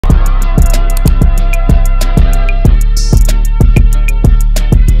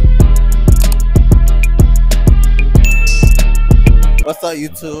up,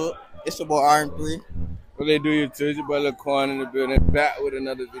 YouTube? It's your boy RM3. What they do, you too? It's your boy Lil Quan in the building, back with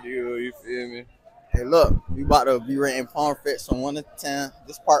another video, you feel me? Hey, look, we about to be rating palm fits from 1 to 10.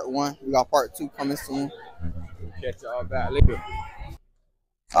 This part 1. We got part 2 coming soon. Catch y'all back later.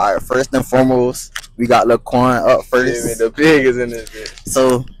 All right, first and foremost, we got Lil Quan up first. Me, the big is in this bitch.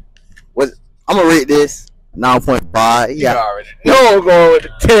 So, I'm gonna rate this 9.5. You already know I'm going with the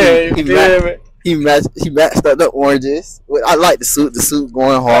 10. You feel me? He matched up the oranges. I like the suit. The suit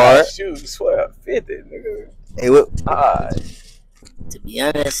going hard. Shoot, swear 50, nigga. Hey, what? To be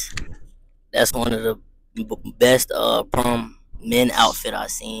honest, that's one of the best prom men outfit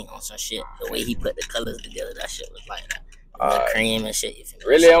I've seen on some shit. The way he put the colors together, that shit was like that. Cream and shit.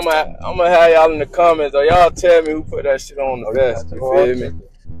 Really, I'm gonna have y'all in the comments, or y'all tell me who put that shit on the best. You feel me?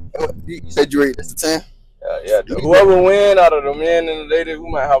 You said you rate this a 10? Yeah. Whoever win out of the men and the ladies, we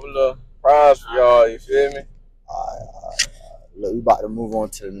might have a little prize for y'all. You feel me? Alright. Look, we about to move on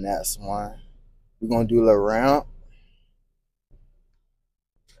to the next one. We're gonna do a little round.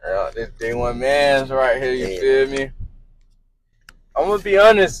 Yeah, this day one man's right here. You feel me? I'm gonna be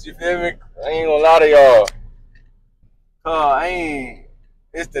honest. You feel me? I ain't gonna lie to y'all.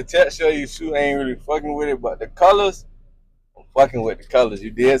 It's the texture you shoot. I ain't really fucking with it, but the colors, I'm fucking with the colors. You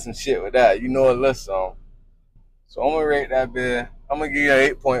did some shit with that. You know a little something. So I'm gonna rate that bit. I'm gonna give you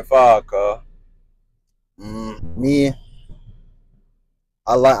an 8.5, cuz. Me,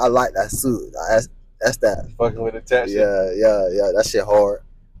 I like that suit. That's that. Fucking with the texture. Yeah. That shit hard.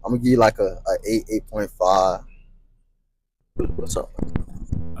 I'm gonna give you like a 8.5. What's up?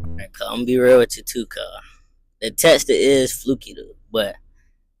 Alright, I'm gonna be real with you too, cuz. The texture is fluky though, but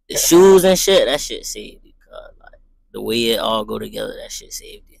the shoes and shit, that shit saved you, cuz. Like, the way it all go together, that shit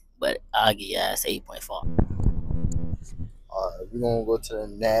saved you. But I'll give you ass 8.5. Alright, we're gonna go to the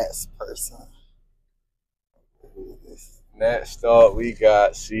next person. Who is this? Next up, we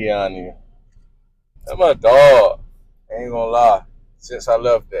got Siani. That's my dog. I ain't gonna lie. Since I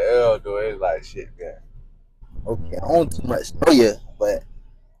left the L, though, it's like shit, man. Okay, I don't too much know you, but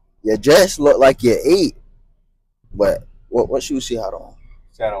your dress look like you're 8. But what shoes she had on?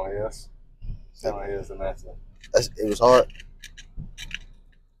 She had on heels. She had on heels and that's it. It was hard.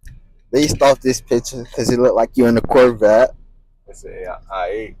 Based off this picture, because it looked like you in the Corvette. It's a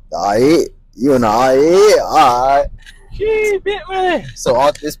I8. The I8? You in the I8? Alright. Gee, bit man. So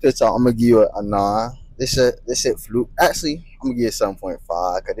off this picture, I'm gonna give you a 9. This shit fluke. Actually, I'm gonna give you 7.5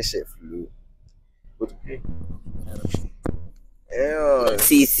 because this shit fluke. Ew.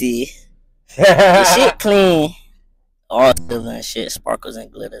 CC. The shit clean. All silver and shit, sparkles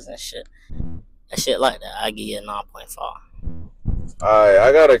and glitters and shit. That shit like that, I give you a 9.5. Alright,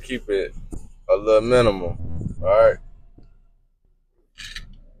 I gotta keep it a little minimum. Alright.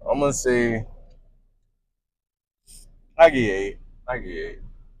 I'm gonna say I give you 8. I give you 8.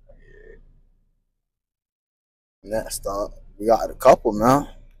 Next up, we got a couple now.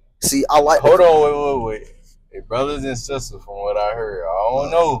 See, I like. Hold on, wait. Hey, brothers and sisters, from what I heard, I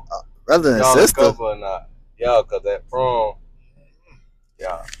don't know. Brothers and sisters, couple or not? Yeah, cause that prom.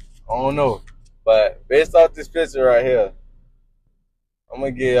 Yeah, I don't know, but based off this picture right here, I'm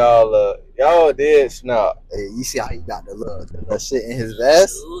gonna give y'all y'all dead snap. Hey, you see how he got the little shit in his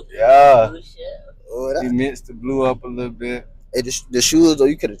vest? Yeah. Oh, he mixed the blue up a little bit. Hey, the shoes though,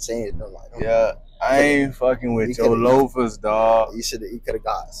 you could have changed them. Like, yeah. I ain't fucking with your loafers, dog. You could have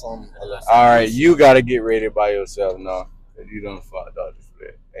got some. All right, you gotta get rated by yourself now. Cause you done fucked up this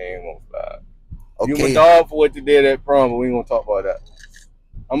split. Ain't gonna fly. Okay. You my dog for what you did at prom, but we ain't gonna talk about that.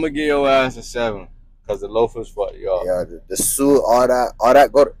 I'm gonna give your ass a 7, cause the loafers fucked you up. Yeah, the suit, all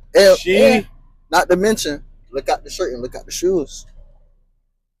that go to. Not to mention, look at the shirt and look at the shoes.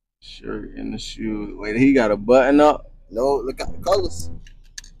 Shirt and the shoes. Wait, he got a button up? No, look at the colors.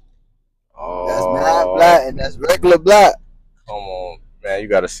 Oh, that's mad black and that's regular black. Come on, man, you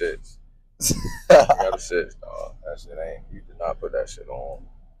got a 6. You got a 6, dog. That shit ain't. You did not put that shit on.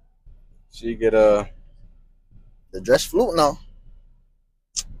 She get the dress flute now.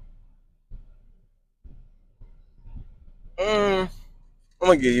 I'm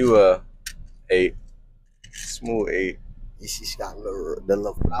gonna give you a 8. Smooth 8. She got the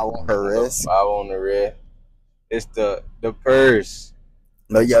little flower on her wrist. Flower on the wrist. It's the purse.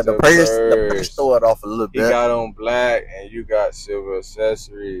 No, yeah, the purse throw it off a little bit. He got on black and you got silver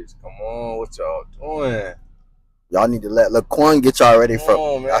accessories. Come on, what y'all doing? Y'all need to let Lil Quan get y'all ready for. Come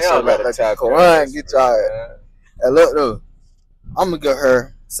on, man. Y'all let Lil Quan get y'all ready. Hey, look though, I'm gonna give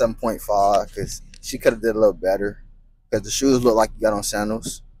her 7.5 because she could have did a little better. Because the shoes look like you got on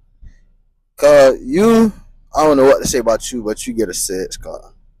sandals. Cause you, I don't know what to say about you, but you get a 6.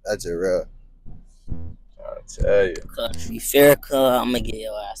 Cause that's it, real. tell you. To be fair, cuz, I'ma give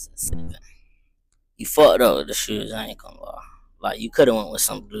your ass a 7. You fucked up with the shoes, I ain't gonna lie. Like, you could've went with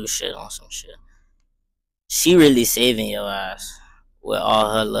some blue shit on some shit. She really saving your ass with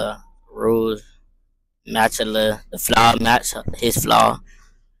all her little rules. Match the flower, match his flower.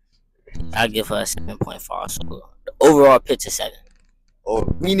 I give her a 7.5. So the overall picture 7. Oh,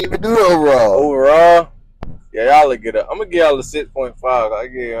 we didn't even do the overall. Overall, yeah, y'all look it up. I'm gonna give y'all a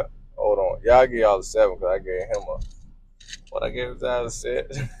 6.5. Hold on, y'all give y'all a 7 because I gave him a. What I gave his ass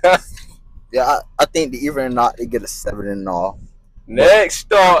a 6. Yeah, I think the even or not they get a 7 and all.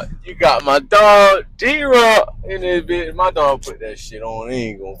 Next up, you got my dog D-Rock in this bitch. My dog put that shit on. He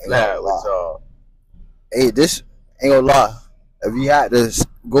ain't gonna flat with y'all. Hey, this ain't gonna lie. If you had to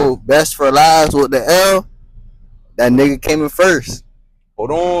go best for last with the L, that nigga came in first.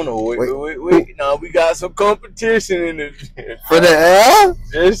 Hold on, wait. Now we got some competition in it. For the L?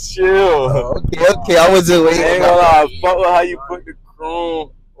 Just chill. Oh, okay. I wasn't waiting. Ain't gonna lie. Fuck with how you put the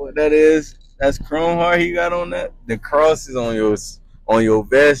chrome. What that is? That's chrome heart he got on that. The cross is on your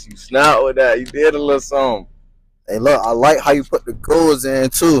vest. You snap with that. You did a little something. Hey, look, I like how you put the goals in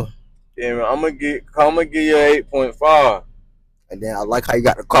too. Yeah, man, I'm gonna give you an 8.5. And then I like how you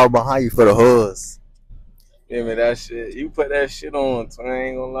got the car behind you for the hose. Yeah, man, that shit. You put that shit on, so I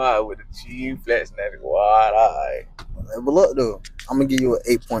ain't gonna lie. With the cheese flexing that wide eye. But look though, I'm gonna give you an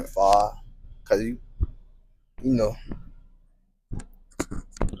 8.5 because you know.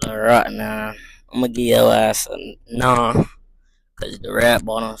 Alright, now I'm gonna give your ass a 9 because the red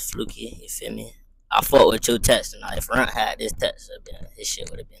bottom's fluky. You feel me? I fought with your text tonight. If Runt had this text, his shit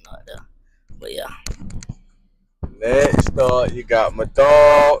would have been out there. But yeah. Next up, you got my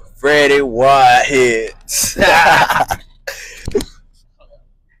dog Freddie Whitehead.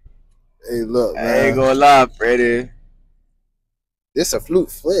 Hey, look, man. I ain't gonna lie, Freddie. This a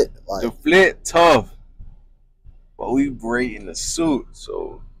flute flit. Like, the flit tough, but we braiding the suit,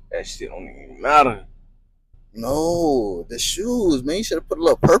 so that shit don't even matter. No, the shoes, man. You should have put a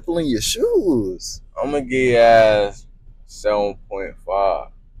little purple in your shoes. I'm gonna give your ass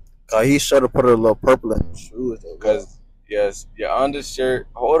 7.5. Cause he should have put a little purple in his shoes. Cause yes, your undershirt.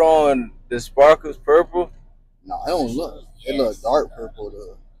 Hold on, the sparkles purple. No, it don't look. It looks dark purple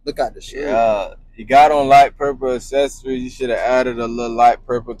though. Look at the shoes. Yeah, you got on light purple accessories. You should have added a little light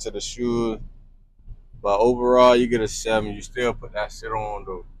purple to the shoes. But overall, you get a 7. You still put that shit on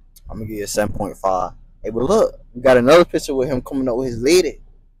though. I'm gonna give you a 7.5. Hey, but look, we got another picture with him coming up with his lady.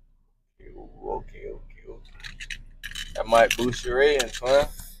 Okay. That might boost your ratings, huh?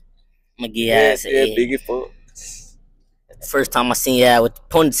 I'm gonna give your ass an 8. Big as fuck. First time I seen you with the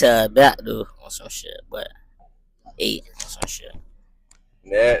ponytail back, dude, on some shit, but 8 on some shit.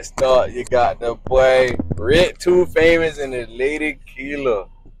 Next up, you got the boy Red Too Famous and his lady Keela.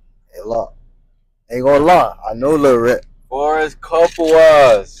 Hey, look, ain't gonna lie, I know Lil Red. For his couple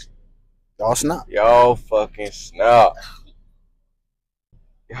wise, y'all snap. Y'all fucking snap.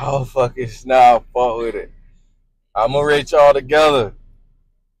 Fuck with it. I'ma rate y'all together.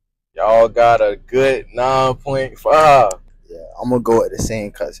 Y'all got a good 9.5. Yeah, I'm gonna go at the same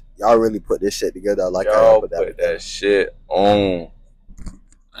because y'all really put this shit together. Like y'all put that shit on.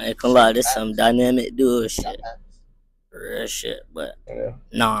 I ain't gonna lie, this some dynamic dude shit. Real shit, but yeah.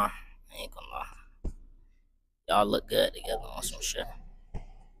 Nah, I ain't gonna lie. Y'all look good together on some shit.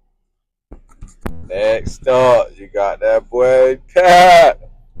 Next up, you got that boy Pat.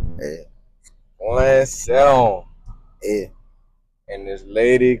 Yeah. One sound. Yeah. And this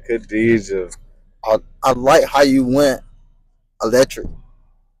lady Khadijah. I like how you went electric.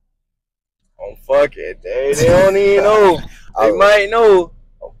 Fuck it. They don't even know. They might know.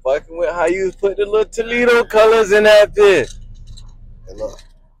 I'm fucking with how you put the little Toledo colors in that bitch. Hey, look.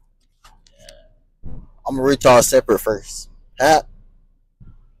 I'm gonna read y'all separate first. Hat.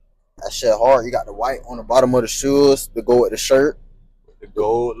 That shit hard. You got the white on the bottom of the shoes to go with the shirt. The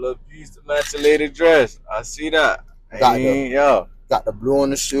gold little piece to match the lady dress. I see that. Got the blue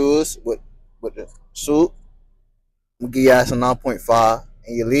on the shoes with the suit. I'm gonna give your ass a 9.5.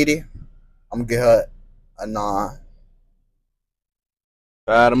 And your lady, I'm gonna give her a 9.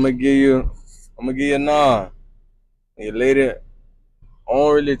 Alright, I'm gonna give you a 9. And your lady, I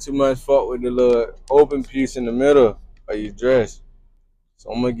don't really too much fuck with the little open piece in the middle of your dress.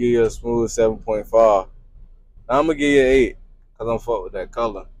 So I'm gonna give you a smooth 7.5. Now I'm gonna give you an 8. Cause I'm fuck with that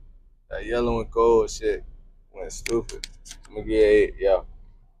color. That yellow and gold shit went stupid. I'm gonna give you an 8, yeah.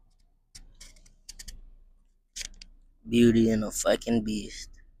 Beauty and a fucking beast.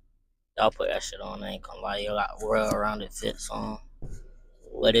 Y'all put that shit on, I ain't gonna lie. You got well rounded fits on.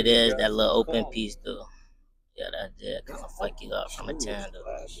 What it is, that little open piece though. Yeah, that did kind of fuck you up from a 10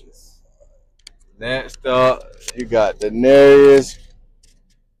 though. Next up, you got Daenerys.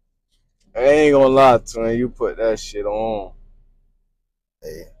 I ain't gonna lie, twin. You put that shit on.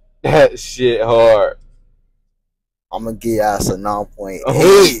 Hey. That shit hard. I'm gonna give your ass a 9.8. I'm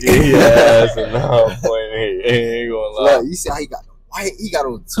gonna give your ass a 9.8. Ain't gonna lie. Look, you see how he got the white? He got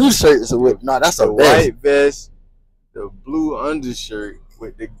on 2 shirts with. Nah, that's the a vest. white vest, the blue undershirt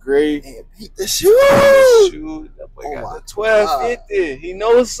with the gray. And beat the shoes. That boy got the 1250. He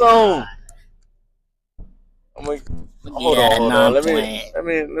knows some. I'm gonna hold on. Let me. I'm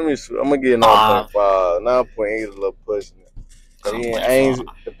gonna get 9.5. 9.8 is a little pushing it.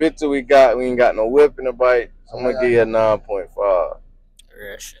 The picture we ain't got no whip in the bite. So I'm gonna give you a 9.5.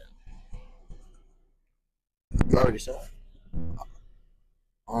 Real shit. You already said.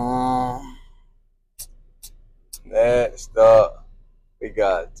 Next up, we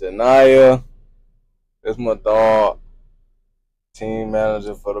got Janaya. This my dog. Team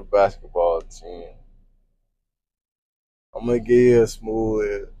manager for the basketball team. I'm gonna give you a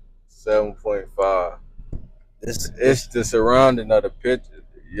smooth 7.5. It's the surrounding of the picture.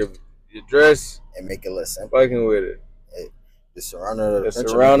 Your dress and make it look simple. Fucking with it. The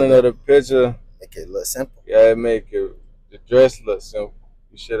surrounding of the picture make it look simple. Yeah, it make it the dress look simple.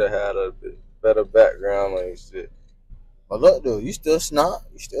 You should have had a bit better background on your shit. But look though, you still snot.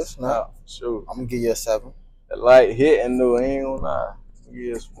 For sure. I'm gonna give you a 7. The light hitting though, ain't gonna lie. Give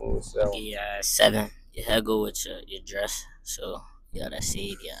you a smooth 7. Yeah, 7. Your hair go with your dress. So yeah, that's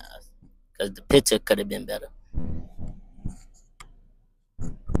it. Yeah, because the picture could have been better.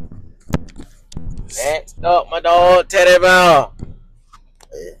 Next up, my dog Teddy Bear.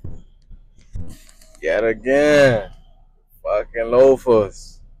 Yet again, fucking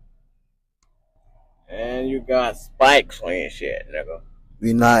loafers. And you got spikes on your shit, nigga.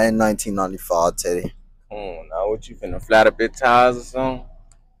 We not in 1995, Teddy. Now what you finna flat a bit tires or something?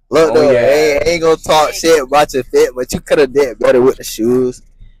 Look though, ain't gonna talk shit about your fit, but you could have did better with the shoes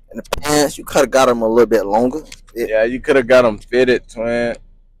and the pants. You could have got them a little bit longer. Yeah, you could have got them fitted, twin.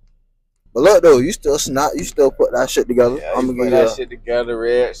 But look though, you still snot. You still put that shit together. Yeah, I'm gonna get that shit together.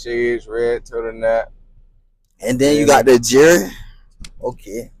 Red shades, red turtleneck. And then you got the Jerry.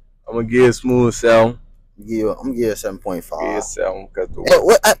 Okay. I'm gonna give a smooth 7. I'm gonna give you a 7.5. Give a 7 because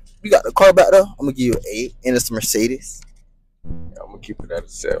you got the car back there. I'm gonna give you an 8, and it's a Mercedes. Yeah, I'm gonna keep it at a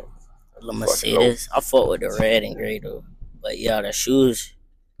 7. The Mercedes. I fought with the red and gray though, but yeah, the shoes.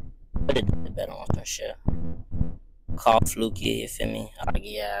 Put it better on for sure. Call fluky, you feel me? I'll give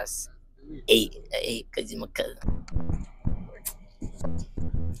you ass 8 because you're my cousin.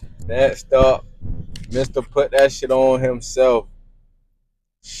 Next up, Mr. Put that shit on himself.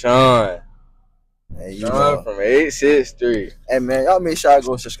 Sean. Hey, Sean from 86th Street. Hey man, y'all make sure I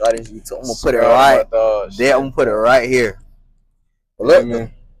go subscribe to his YouTube. I'm gonna put it right there. I'm gonna put it right here. But look,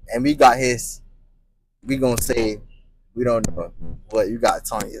 man. And we got his. We gonna say we don't know what you got,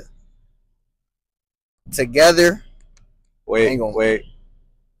 Tanya. Together. Wait.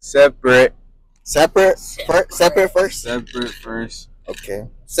 Separate first. Okay.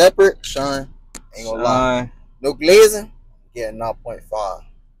 Separate, Sean. Ain't gonna lie. No glazing. Yeah, 9.5.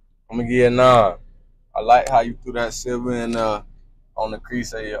 I'm gonna give you a 9. I like how you threw that silver in on the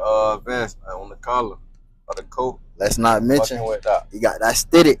crease of your vest, on the collar of the coat. Let's not mention with that. You got that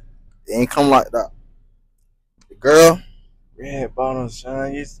stick. It ain't come like that. The girl. Red bottoms,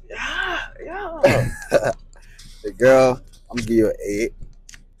 Sean. Yeah. The girl. I'm gonna give you an 8.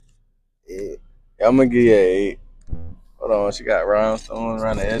 Yeah, I'm gonna give you an 8. Hold on, she got rhinestones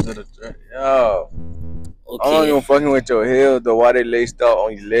around the edge of the dress. Yo. Okay. I don't even fucking with your heels though. Why they laced up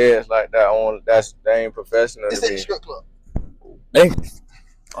on your legs like that? That ain't professional. It's a strip club.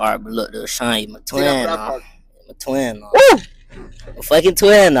 Alright, but look, though, Sean, you my twin, my twin, my fucking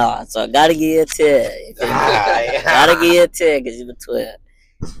twin, so I gotta give you a 10. Gotta give you a 10 because you my twin.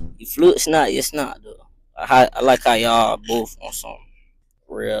 You flute snot, you snot though. I like how y'all both on some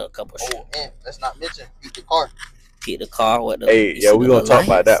real couple shit. Oh, and let's not mention Pete the car. Pete the car with the. Hey, yeah, we gonna talk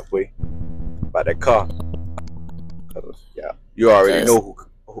about that, boy. About that car. Yeah, you already know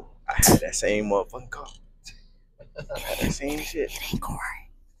who I had that same motherfucking car. I had that same shit. It ain't Corey.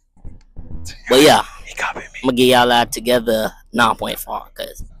 But yeah, I'm gonna get y'all out together 9.4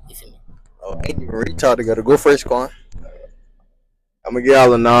 cause you feel me. Oh, ain't even reach out together. Go first, Quan. I'm gonna get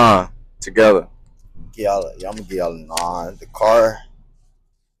y'all a 9 together. I'm gonna give y'all a 9. The car,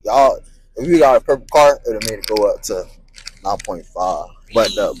 y'all, if you got a purple car, it would have made it go up to 9.5.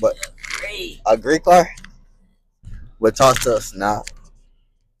 But a gray car. But talk to us now.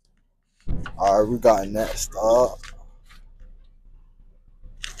 Alright, we got next up.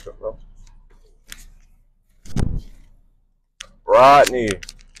 Rodney.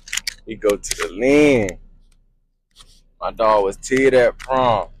 He go to the lean. My dog was teed at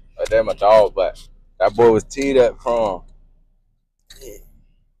prom. That's my dog, but that boy was teed at prom.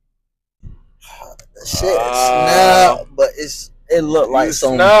 Shit, snap, but it looked like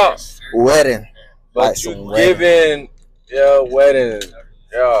some wedding. But like you giving, wedding,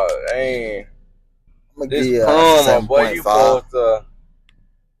 ain't. This prom, my boy, you supposed to,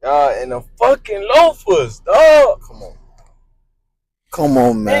 in the fucking loafers, dog. Come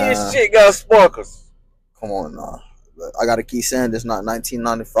on, man. And your shit got sparkles. Come on, nah. I gotta keep saying this not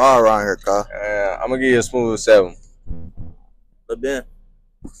 1995 around here, car. Yeah, I'm gonna give you a smooth 7. But then,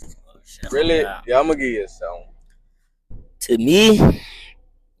 really? Yeah, I'm gonna give you a 7. To me,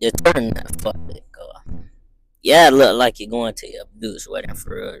 you're turning that fuck it, car. Yeah, it look like you're going to your dude's wedding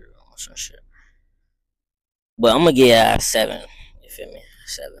for real or some shit. But I'm gonna give you a 7. You feel me?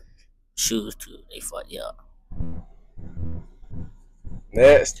 7. Shoes too. They fucked you up.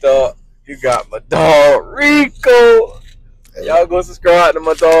 Next up, you got my dog Rico. Y'all go subscribe to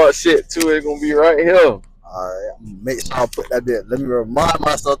my dog shit too. It's gonna be right here. Alright, make sure I put that bit. Let me remind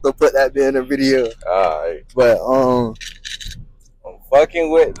myself to put that bit in the video. Alright. But I'm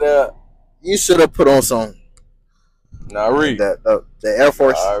fucking with the. You should have put on some. Nah, Rick. The Air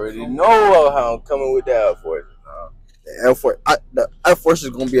Force. I already know how I'm coming with the Air Force. The Air Force. The Air Force is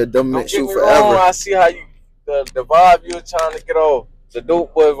gonna be a dominant shoe forever. Wrong. I see how you the vibe you're trying to get off. The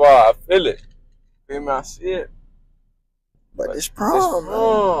dope boy vibe. I feel it. Feel me? I see it. But it's prom,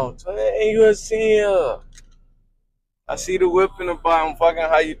 man. Ain't you see her? I see the whip in the bottom. Fucking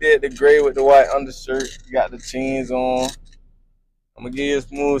how you did the gray with the white undershirt. You got the jeans on. I'm gonna give you a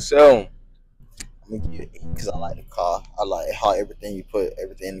smooth 7. I'm gonna give you 8 because I like the car. I like how everything you put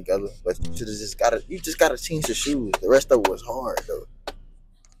everything together. But you just gotta change the shoes. The rest of it was hard though.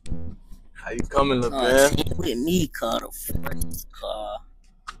 How you coming, little man? With me, car,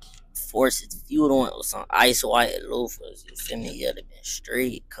 Forces. If you would have went with some ice white loafers, you feel me? You'd have been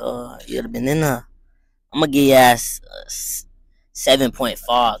straight, car. You'd have been in there. I'm gonna give your ass 7.5,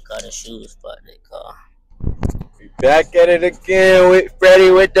 car. The shoes, but they car. We back at it again with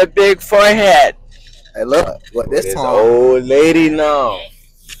Freddie with the big forehead. Hey, look, what this time? Old lady now.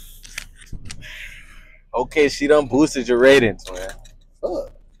 Okay, she done boosted your ratings, man.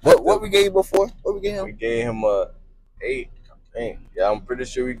 What we gave you before? What we gave him? We gave him a 8. Yeah, I'm pretty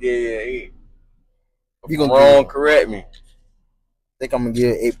sure we gave you an 8. If I'm wrong, correct me. I think I'm gonna give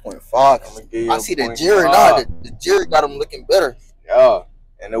it 8.5. I see the Jerry now. The Jerry got him looking better. Yeah,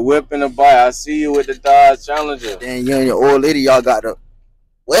 and the whip in the bike. I see you with the Dodge Challenger. Then you and your old lady, y'all got the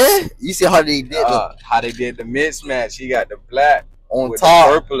what? You see how they did the mismatch. She got the black on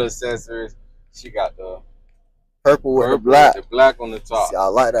top, the purple accessories. She got the purple with the black. The black on the top. See, I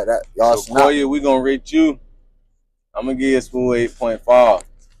like that. Y'all so Koya, we gonna rate you. I'm gonna give you a smooth 8.5.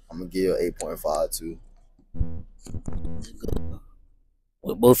 I'm gonna give you 8.5 too.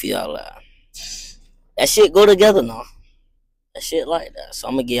 With both of y'all, that shit go together now. That shit like that. So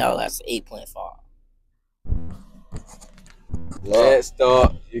I'm gonna give y'all that 8.5. Next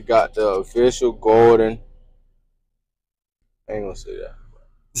up, you got the official golden. I ain't gonna say that.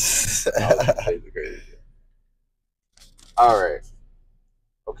 Alright.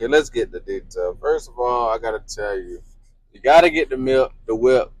 Okay, let's get the detail. First of all, I gotta tell you, you gotta get the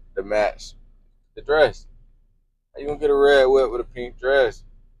whip, the match, the dress. How you gonna get a red whip with a pink dress?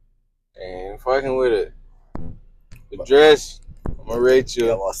 Ain't fucking with it. The dress, I'm gonna rate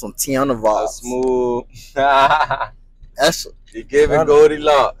you. Some Tiana vibes. Smooth. You're giving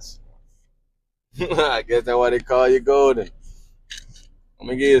Goldilocks. I guess that's why they call you golden. I'm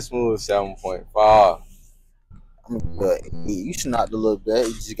gonna give you a smooth 7.5. I'm gonna give you should knock a little bit.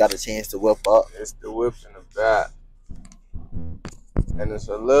 You just got a chance to whip up. It's the whip in the back. And it's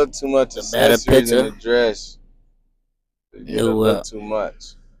a little too much accessories in the dress. New whip. Too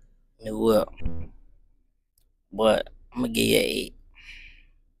much. New whip. But I'm gonna give you an 8.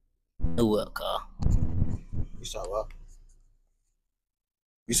 New whip, car. You saw what?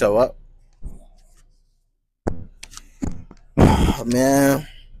 You saw what? Man,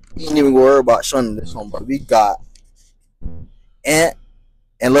 you ain't even worry about showing this one, but we got Ant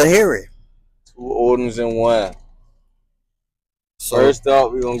and Lil Harry. 2 old ones in 1. So, first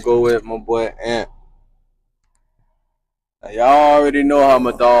up, we're gonna go with my boy Ant. Now, y'all already know how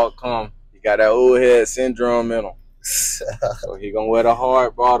my dog come. He got that old head syndrome in him. So he gonna wear the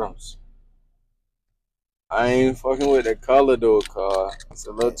hard bottoms. I ain't fucking with the color though, car. It's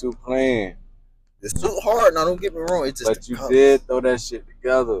a little too plain. It's too hard. Now, don't get me wrong. It's just but you did throw that shit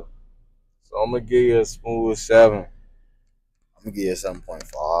together. So I'm gonna give you a smooth 7. I'm gonna give you a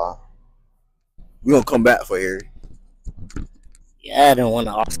 7.5. We gonna come back for Harry. Yeah, I didn't win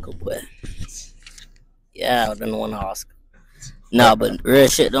an Oscar, boy. Yeah, I didn't win an Oscar. Nah, but real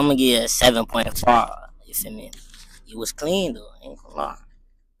shit, I'm gonna give you a 7.5. You feel me? You was clean though, ain't gonna lie.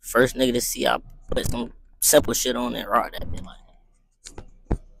 First nigga to see I put some simple shit on and rock that bit like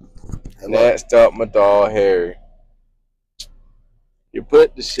that. Next up, my dog Harry. You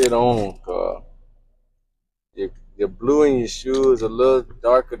put the shit on, cuz. Your blue in your shoes a little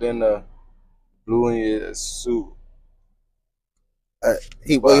darker than the blue in your suit. What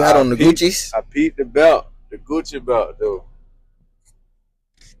you had on the Gucci's? I peeped the belt, the Gucci belt, though.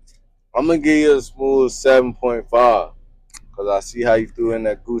 I'm gonna give you a smooth 7.5 because I see how you threw in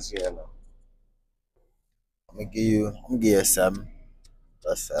that Gucci in there. I'm gonna give you a 7.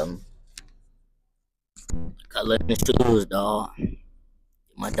 That's 7. color in the shoes, dog.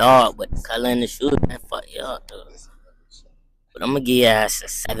 My dog, but the color in the shoes, that fuck you up, though. But I'm gonna give your ass a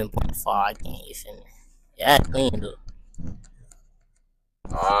 7.5 again, you feel me? Yeah, clean, though.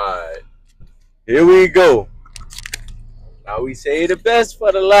 Alright. Here we go. Now we say the best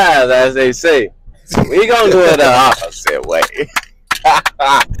for the last, as they say. We gonna do it the opposite way. Hey,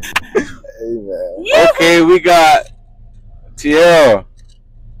 man. Okay, we got Tiara.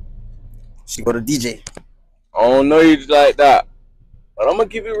 She go to DJ. I don't know you like that, but I'm gonna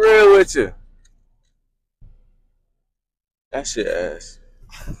keep it real with you. That shit ass.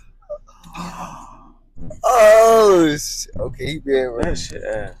 Oh, okay, he being real. That shit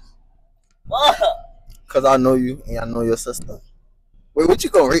ass. What? Cause I know you and I know your sister. Wait, what you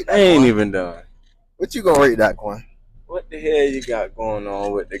gonna rate that? I ain't even done. What you gonna rate that, Quan? What the hell you got going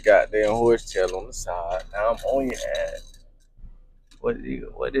on with the goddamn horsetail on the side? Now I'm on your ass.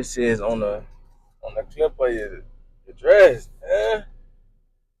 What this is on the clip of your dress, huh?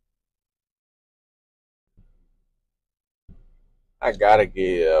 I gotta give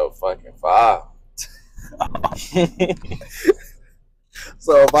you a fucking 5.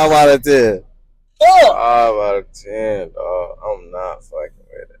 So 5 out of 10. 5 out of 10, dog. I'm not fucking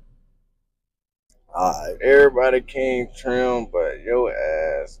with it. Alright. Everybody came trim, but your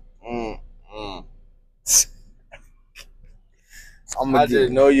ass. I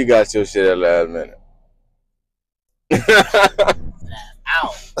just know you got your shit at last minute.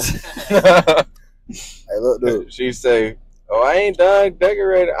 Ow. Hey, look, dude. She say, "Oh, I ain't done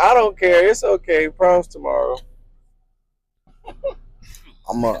decorating. I don't care. It's okay. Prom's tomorrow."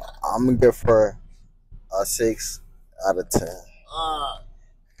 I'm gonna give her a 6 out of 10.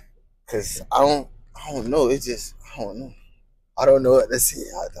 Cause I don't know. It's just I don't know. I don't know what to say.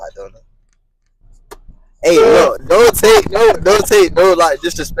 I don't know. Hey, don't take no like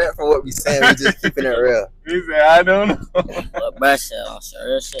disrespect from what we saying. We just keeping it real. He said, "I don't know." But bruh, shit, on some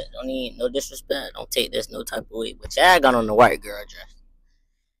real shit, don't need no disrespect. Don't take this no type of way. But y'all got on the white girl dress.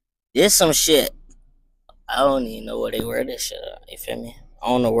 There's some shit. I don't even know where they wear this shit at. You feel me? I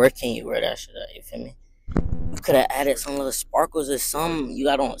don't know where can you wear that shit at. You feel me? You could have added some little sparkles or something. You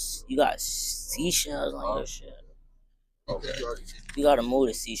got seashells on your shit. Okay. You gotta move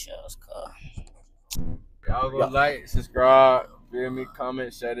the seashells, cuz. Y'all go like, subscribe, feel me,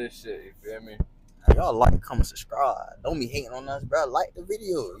 comment, share this shit, you feel me? Y'all like, comment, subscribe. Don't be hating on us, bro. Like the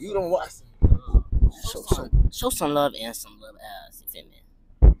video. You don't watch. Show some love and some love ass. You feel me?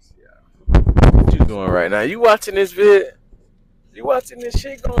 What you doing right now? You watching this vid? You watching this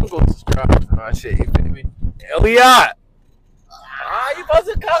shit? Go subscribe to my shit, you feel me? And we out. You supposed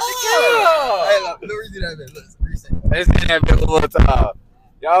to come together. Hey, look, redo that bit. Look, reset. Let's do that bit one more time.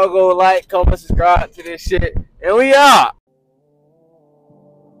 Y'all go like, comment, subscribe to this shit, and we out.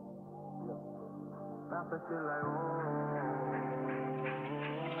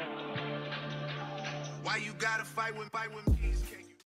 Why you gotta fight with